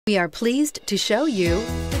We are pleased to show you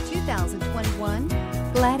the 2021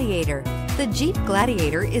 Gladiator. The Jeep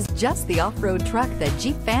Gladiator is just the off-road truck that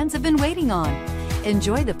Jeep fans have been waiting on.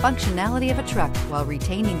 Enjoy the functionality of a truck while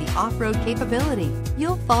retaining the off-road capability.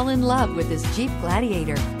 You'll fall in love with this Jeep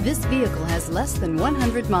Gladiator. This vehicle has less than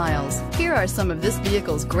 100 miles. Here are some of this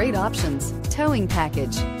vehicle's great options: towing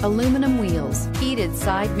package, aluminum wheels, heated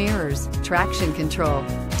side mirrors, traction control,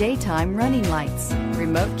 daytime running lights,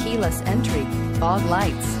 remote keyless entry, fog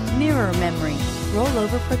lights, mirror memory,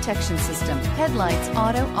 rollover protection system, headlights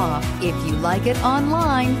auto off. If you like it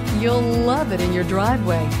online, you'll love it in your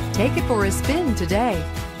driveway. Take it for a spin today.